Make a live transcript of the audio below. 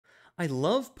I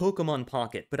love Pokemon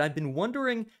Pocket, but I've been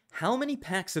wondering how many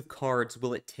packs of cards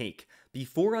will it take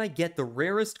before I get the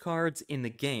rarest cards in the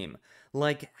game?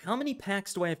 Like, how many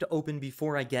packs do I have to open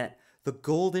before I get the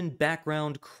golden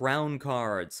background crown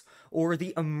cards, or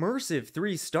the immersive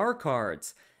 3-star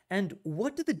cards? And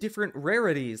what do the different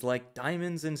rarities like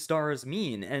diamonds and stars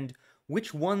mean? And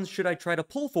which ones should I try to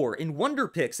pull for in Wonder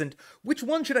Picks, and which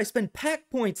one should I spend pack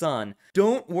points on?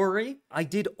 Don't worry, I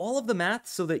did all of the math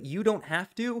so that you don't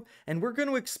have to, and we're going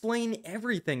to explain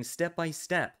everything step by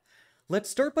step. Let's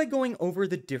start by going over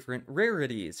the different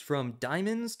rarities, from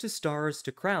diamonds to stars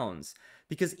to crowns,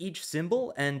 because each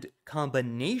symbol and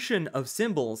combination of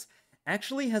symbols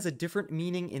actually has a different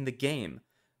meaning in the game.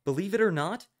 Believe it or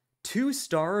not, 2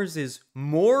 stars is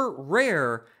more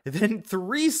rare than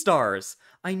 3 stars.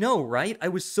 I know, right? I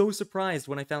was so surprised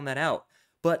when I found that out.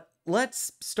 But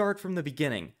let's start from the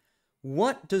beginning.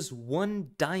 What does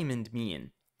 1 diamond mean?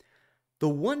 The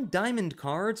 1 diamond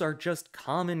cards are just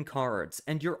common cards,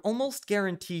 and you're almost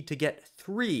guaranteed to get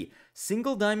 3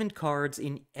 single diamond cards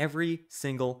in every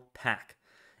single pack.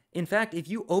 In fact, if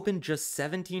you open just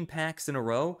 17 packs in a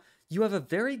row, you have a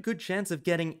very good chance of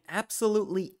getting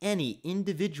absolutely any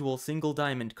individual single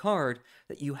diamond card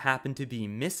that you happen to be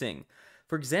missing.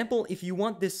 For example, if you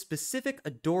want this specific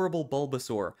adorable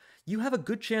Bulbasaur, you have a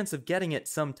good chance of getting it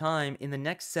sometime in the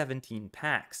next 17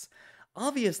 packs.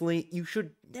 Obviously, you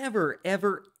should never,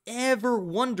 ever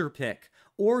wonder pick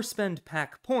or spend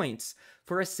pack points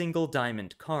for a single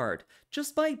diamond card.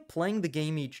 Just by playing the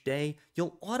game each day,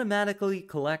 you'll automatically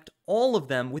collect all of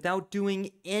them without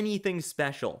doing anything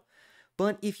special.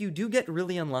 But if you do get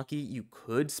really unlucky, you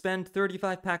could spend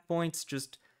 35 pack points,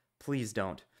 just please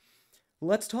don't.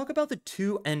 Let's talk about the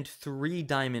 2 and 3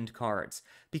 diamond cards,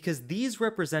 because these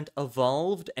represent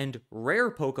evolved and rare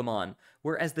Pokemon,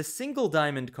 whereas the single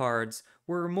diamond cards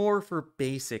were more for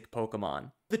basic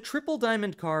Pokemon. The triple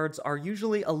diamond cards are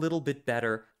usually a little bit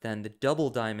better than the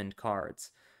double diamond cards.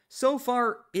 So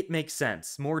far, it makes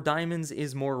sense. More diamonds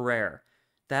is more rare.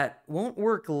 That won't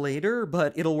work later,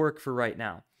 but it'll work for right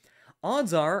now.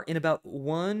 Odds are, in about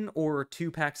 1 or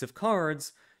 2 packs of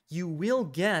cards, you will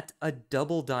get a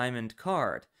double diamond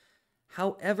card.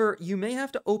 However, you may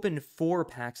have to open 4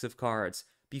 packs of cards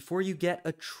before you get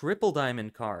a triple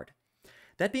diamond card.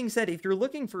 That being said, if you're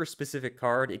looking for a specific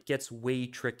card, it gets way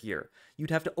trickier. You'd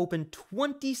have to open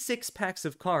 26 packs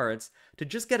of cards to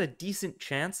just get a decent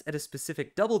chance at a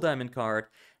specific double diamond card,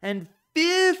 and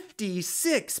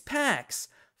 56 packs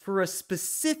for a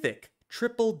specific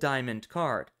triple diamond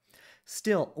card.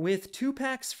 Still, with 2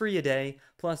 packs free a day,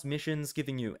 plus missions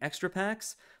giving you extra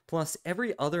packs, plus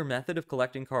every other method of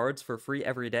collecting cards for free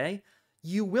every day,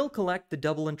 you will collect the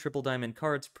double and triple diamond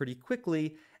cards pretty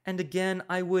quickly, and again,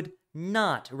 I would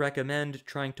not recommend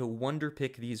trying to wonder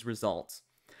pick these results.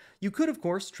 You could, of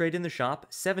course, trade in the shop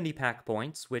 70 pack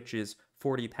points, which is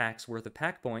 40 packs worth of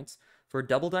pack points, for a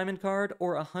double diamond card,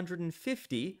 or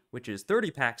 150, which is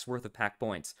 30 packs worth of pack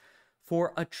points,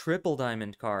 for a triple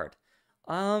diamond card.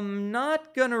 I'm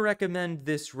not gonna recommend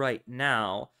this right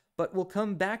now, but we'll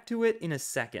come back to it in a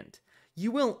second.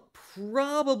 You will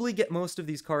probably get most of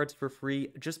these cards for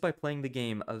free just by playing the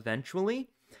game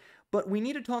eventually, but we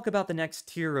need to talk about the next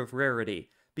tier of rarity,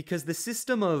 because the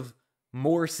system of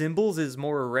more symbols is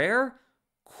more rare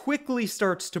quickly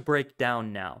starts to break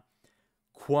down now.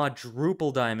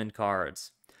 Quadruple diamond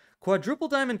cards. Quadruple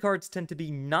diamond cards tend to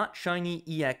be not shiny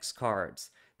EX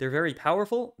cards. They're very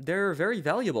powerful, they're very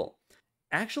valuable.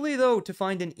 Actually, though, to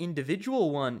find an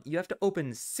individual one, you have to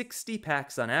open 60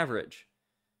 packs on average.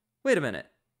 Wait a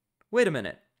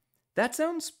minute. That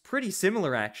sounds pretty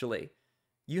similar, actually.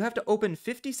 You have to open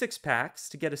 56 packs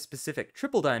to get a specific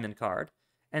triple diamond card,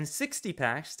 and 60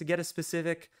 packs to get a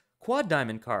specific quad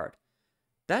diamond card.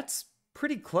 That's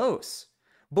pretty close.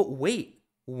 But wait,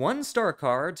 1-star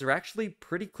cards are actually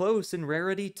pretty close in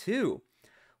rarity, too.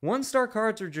 1-star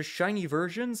cards are just shiny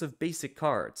versions of basic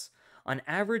cards. On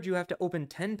average, you have to open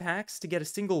 10 packs to get a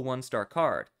single 1-star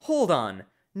card. Hold on,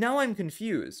 now I'm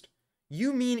confused.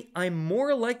 You mean I'm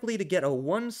more likely to get a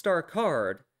 1-star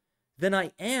card than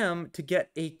I am to get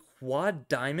a quad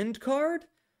diamond card?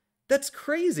 That's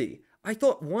crazy. I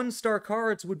thought 1-star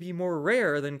cards would be more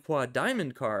rare than quad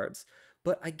diamond cards,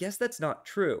 but I guess that's not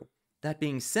true. That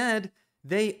being said,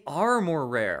 they are more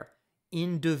rare,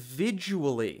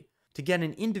 individually. To get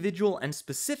an individual and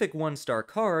specific 1-star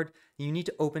card, you need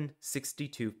to open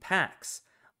 62 packs.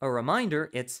 A reminder,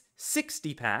 it's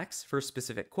 60 packs for a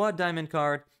specific quad diamond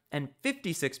card, and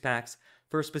 56 packs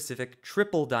for a specific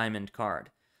triple diamond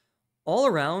card. All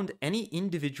around, any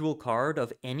individual card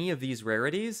of any of these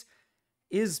rarities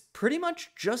is pretty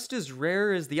much just as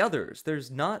rare as the others. There's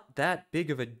not that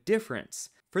big of a difference.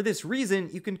 For this reason,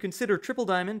 you can consider triple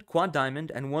diamond, quad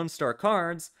diamond, and 1-star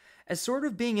cards as sort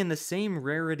of being in the same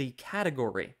rarity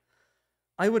category.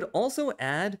 I would also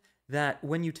add that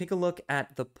when you take a look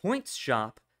at the points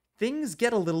shop, things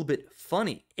get a little bit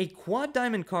funny. A quad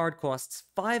diamond card costs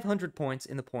 500 points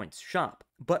in the points shop,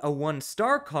 but a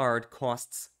 1-star card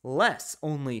costs less,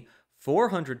 only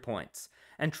 400 points.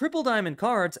 And triple diamond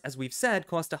cards, as we've said,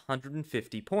 cost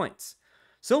 150 points.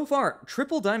 So far,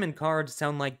 triple diamond cards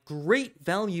sound like great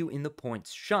value in the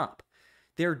points shop.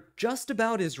 They're just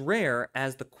about as rare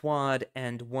as the quad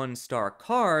and 1-star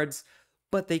cards,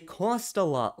 but they cost a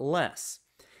lot less.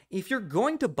 If you're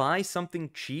going to buy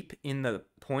something cheap in the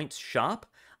points shop,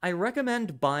 I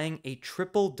recommend buying a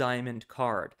triple diamond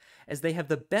card, as they have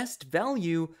the best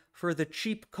value for the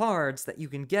cheap cards that you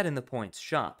can get in the points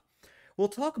shop. We'll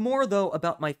talk more, though,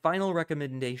 about my final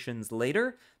recommendations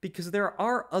later, because there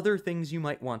are other things you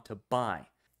might want to buy.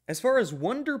 As far as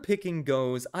wonder picking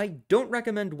goes, I don't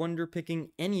recommend wonder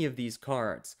picking any of these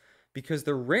cards, because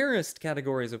the rarest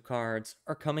categories of cards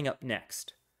are coming up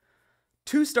next.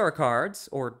 2-star cards,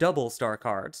 or double star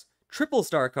cards, triple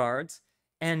star cards,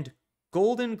 and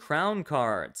golden crown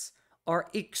cards are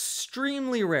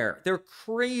extremely rare. They're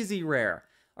crazy rare.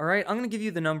 Alright, I'm going to give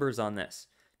you the numbers on this.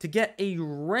 To get a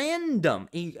random,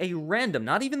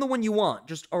 not even the one you want,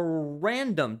 just a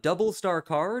random double star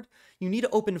card, you need to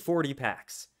open 40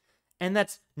 packs. And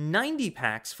that's 90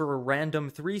 packs for a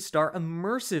random 3-star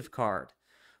immersive card.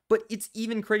 But it's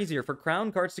even crazier for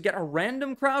crown cards to get a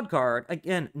random crown card,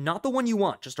 again, not the one you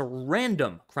want, just a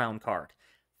random crown card.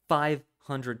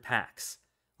 500 packs.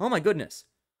 Oh my goodness.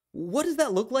 What does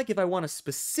that look like if I want a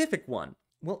specific one?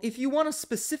 Well, if you want a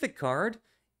specific card,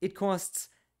 it costs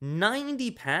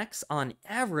 90 packs on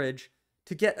average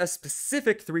to get a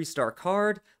specific 3-star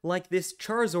card like this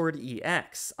Charizard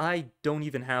EX. I don't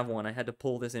even have one. I had to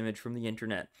pull this image from the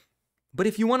internet. But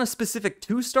if you want a specific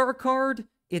 2-star card,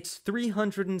 it's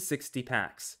 360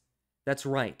 packs. That's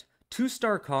right.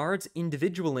 2-star cards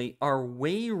individually are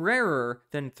way rarer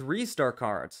than 3-star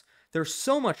cards. They're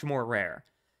so much more rare.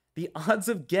 The odds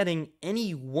of getting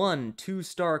any one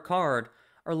 2-star card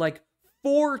are like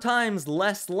 4 times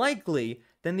less likely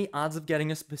than the odds of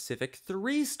getting a specific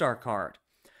 3-star card.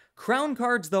 Crown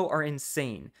cards, though, are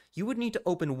insane. You would need to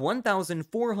open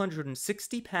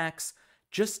 1,460 packs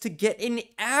just to get an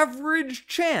average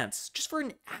chance, just for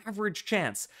an average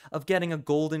chance, of getting a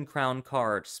golden crown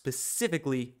card,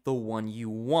 specifically the one you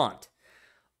want.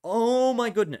 Oh my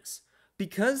goodness.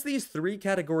 Because these 3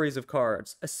 categories of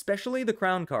cards, especially the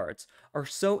crown cards, are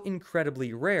so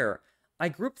incredibly rare, I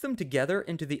grouped them together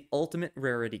into the ultimate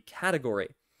rarity category.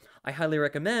 I highly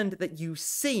recommend that you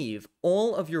save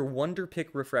all of your Wonder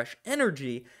Pick Refresh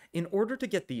energy in order to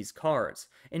get these cards.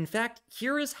 In fact,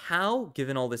 here is how,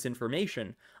 given all this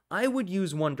information, I would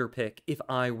use Wonder Pick if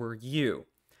I were you.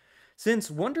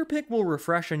 Since Wonder Pick will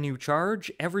refresh a new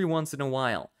charge every once in a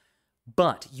while,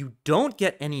 but you don't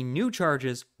get any new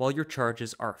charges while your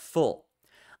charges are full.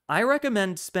 I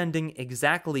recommend spending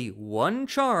exactly 1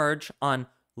 charge on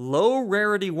low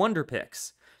rarity Wonder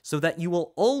Picks, so that you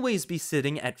will always be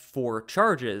sitting at 4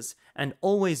 charges, and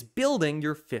always building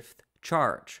your 5th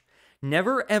charge.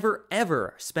 Never ever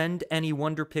ever spend any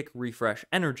Wonder Pick refresh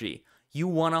energy. You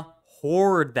want to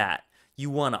hoard that.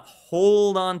 You want to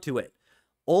hold on to it.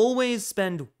 Always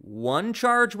spend 1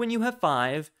 charge when you have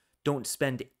 5, don't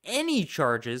spend any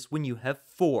charges when you have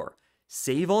 4.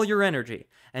 Save all your energy,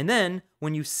 and then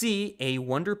when you see a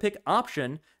Wonder Pick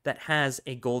option that has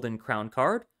a golden crown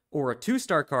card, or a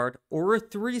 2-star card, or a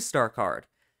 3-star card,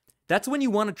 that's when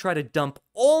you want to try to dump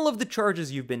all of the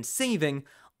charges you've been saving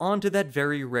onto that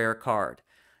very rare card.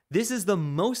 This is the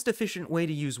most efficient way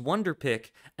to use Wonder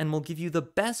Pick, and will give you the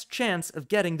best chance of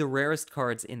getting the rarest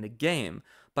cards in the game,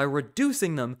 by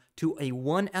reducing them to a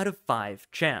 1 out of 5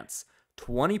 chance,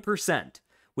 20%,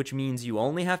 which means you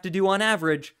only have to do on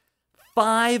average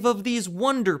 5 of these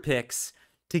Wonder Picks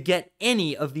to get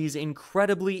any of these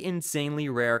incredibly insanely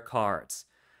rare cards.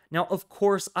 Now, of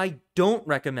course, I don't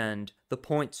recommend the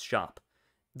points shop.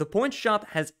 The points shop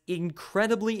has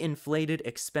incredibly inflated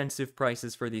expensive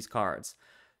prices for these cards.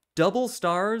 Double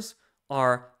stars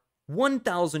are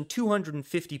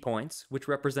 1,250 points, which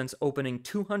represents opening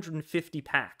 250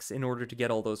 packs in order to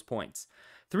get all those points.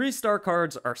 3-star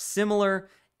cards are similar,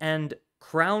 and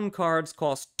crown cards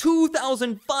cost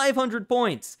 2,500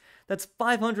 points! That's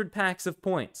 500 packs of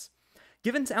points.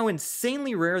 Given how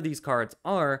insanely rare these cards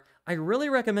are, I really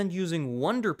recommend using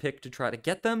Wonder Pick to try to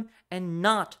get them, and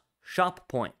not shop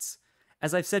points.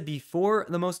 As I've said before,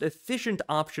 the most efficient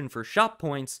option for shop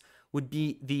points would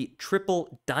be the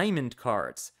triple diamond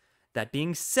cards. That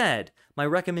being said, my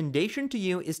recommendation to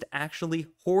you is to actually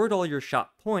hoard all your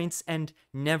shop points and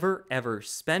never ever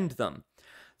spend them.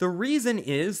 The reason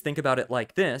is, think about it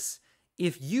like this: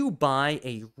 if you buy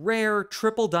a rare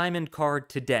triple diamond card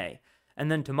today,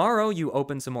 and then tomorrow you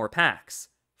open some more packs,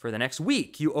 for the next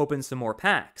week you open some more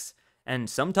packs, and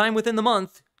sometime within the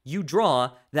month you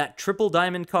draw that triple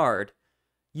diamond card,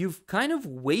 you've kind of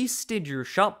wasted your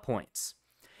shop points.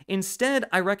 Instead,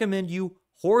 I recommend you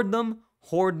hoard them,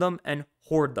 and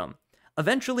hoard them.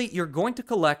 Eventually, you're going to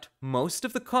collect most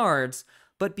of the cards,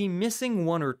 but be missing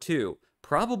one or two,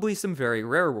 probably some very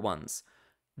rare ones.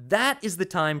 That is the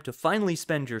time to finally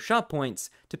spend your shop points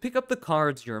to pick up the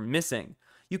cards you're missing.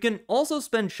 You can also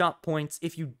spend shop points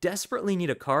if you desperately need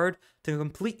a card to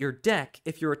complete your deck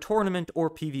if you're a tournament or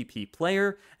PvP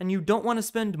player and you don't want to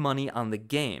spend money on the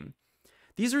game.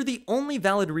 These are the only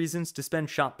valid reasons to spend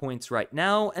shop points right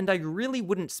now, and I really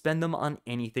wouldn't spend them on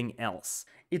anything else.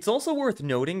 It's also worth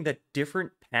noting that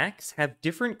different packs have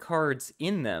different cards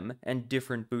in them and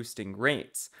different boosting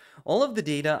rates. All of the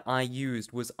data I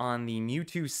used was on the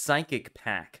Mewtwo Psychic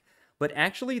pack, but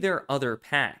actually there are other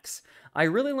packs. I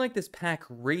really like this pack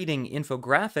rating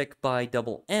infographic by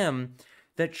Double M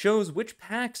that shows which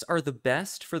packs are the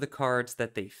best for the cards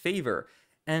that they favor.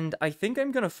 And I think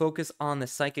I'm going to focus on the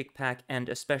Psychic pack and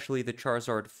especially the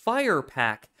Charizard Fire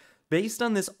pack based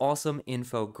on this awesome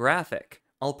infographic.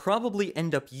 I'll probably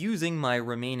end up using my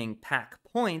remaining pack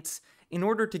points in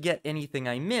order to get anything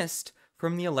I missed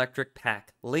from the Electric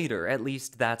pack later. At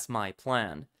least that's my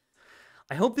plan.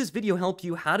 I hope this video helped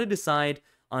you how to decide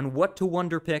on what to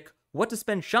wonder pick, what to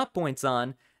spend shop points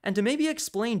on, and to maybe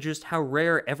explain just how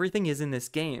rare everything is in this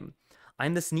game.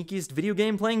 I'm the sneakiest video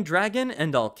game playing dragon,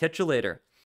 and I'll catch you later.